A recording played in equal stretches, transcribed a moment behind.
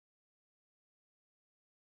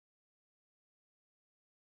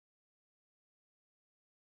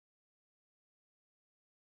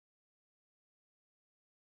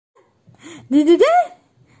Did you do?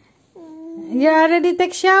 You already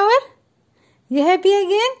take shower? You happy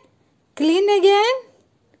again? Clean again?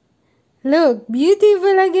 Look,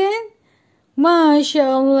 beautiful again? Masya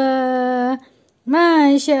Allah.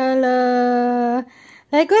 Masya Allah.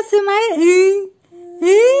 Like what's smile?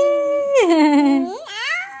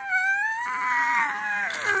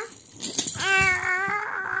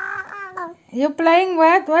 You playing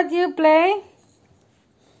what? What you play?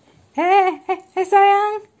 Hey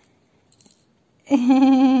sayang.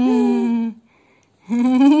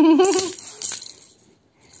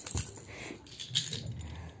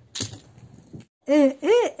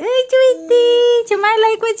 Cuiti. Cemai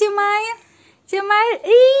like what cemai? Cemai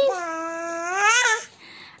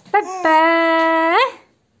Papa.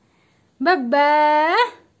 Baba.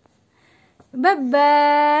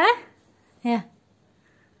 Baba. Ya.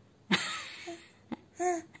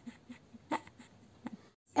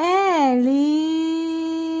 Elif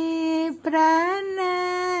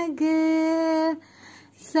Pranaga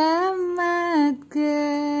Samat ke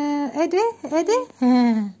Ede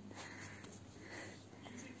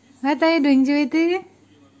What are you doing, Cuiti?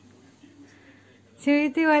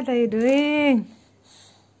 Cuiti, what are you doing?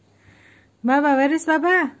 Baba, where is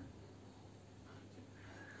Baba?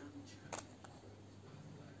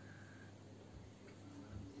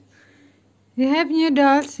 You have new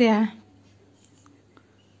dolls, yeah?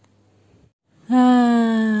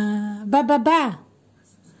 Baba.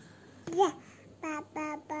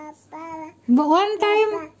 But one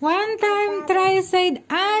time try said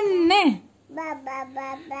Anne.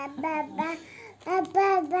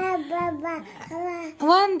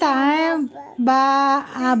 One time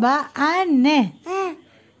Aba Anne.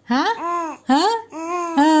 Huh?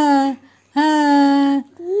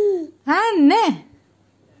 Anne.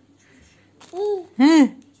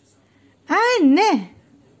 Anne.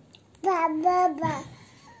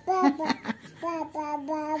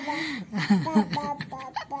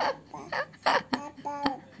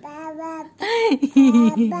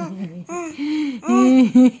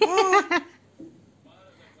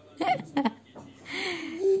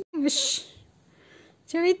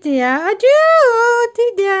 Cuiti ya. Aduh,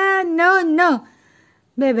 tidak. No.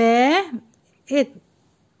 Bebe, eat.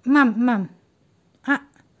 Mam.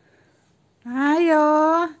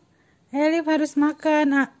 Ayo. Elif harus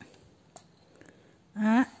makan.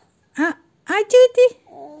 Cuiti.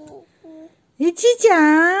 Cica.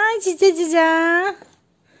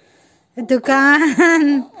 Itu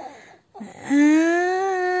kan.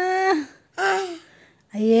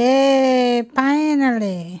 Yeah,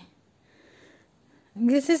 finally.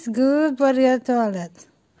 This is good for your toilet.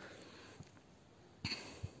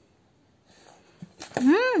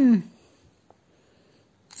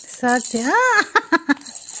 Salty.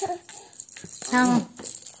 Come.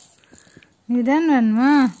 You done one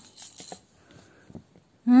more?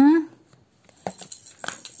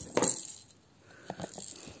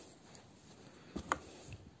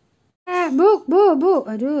 Bu.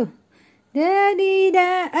 Aduh. Daddy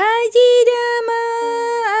da aji dama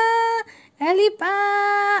Elif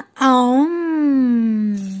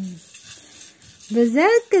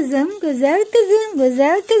Güzel kızım.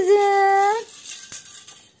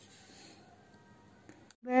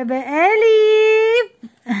 Bebe Elif.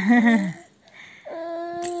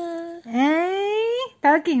 Hey,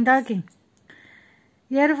 talking.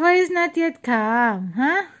 Your voice not yet calm,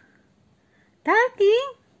 huh?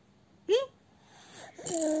 Talking.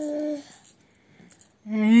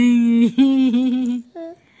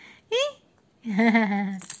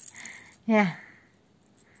 Ya.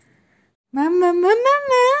 Mama.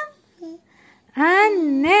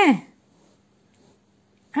 Aneh.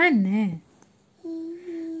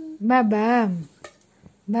 Babam.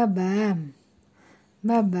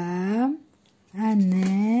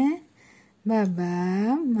 Aneh.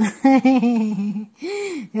 Babam.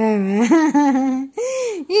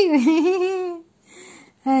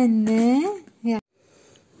 Aneh. Ya.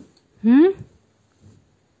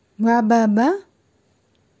 Baba.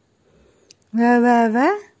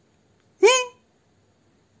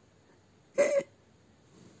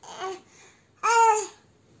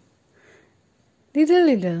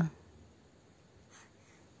 Little.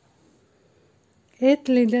 Eat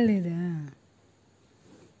little.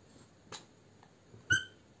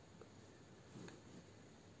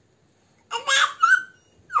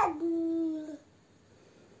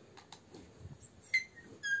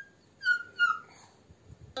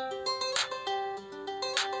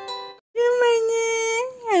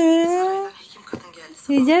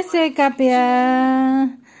 You just wake up, yeah,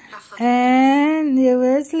 and you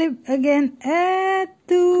will sleep again at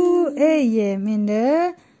 2 a.m. in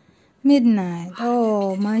the Midnight.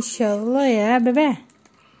 Oh, Masya Allah ya, Bebe.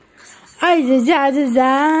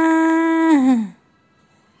 Azaza.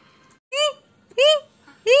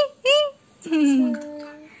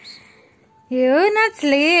 You not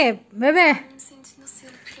sleep, Bebe.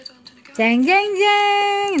 Jeng jeng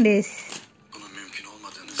jeng. This. Bunun mümkün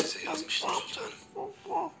olmadığını size yazmıştım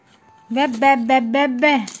sultanım.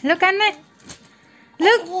 Bebe. Look Anne.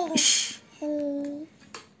 Look. Shh.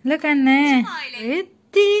 Look Anne.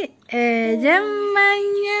 Itu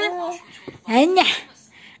zamannya. Anya.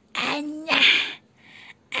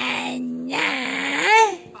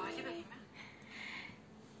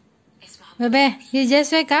 Bebe, you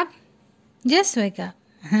just wake up. Just wake up.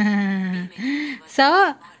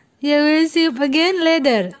 So, you will sleep again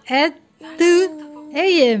later at 2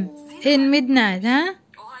 a.m. in midnight, huh?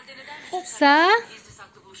 So,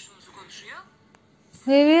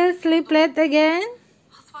 we will sleep late again.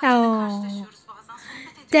 Oh,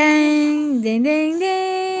 ding, ding, ding,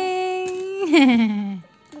 ding.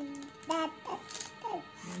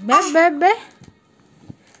 Bebe,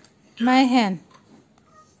 my hand.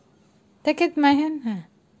 Take it, my hand. Huh?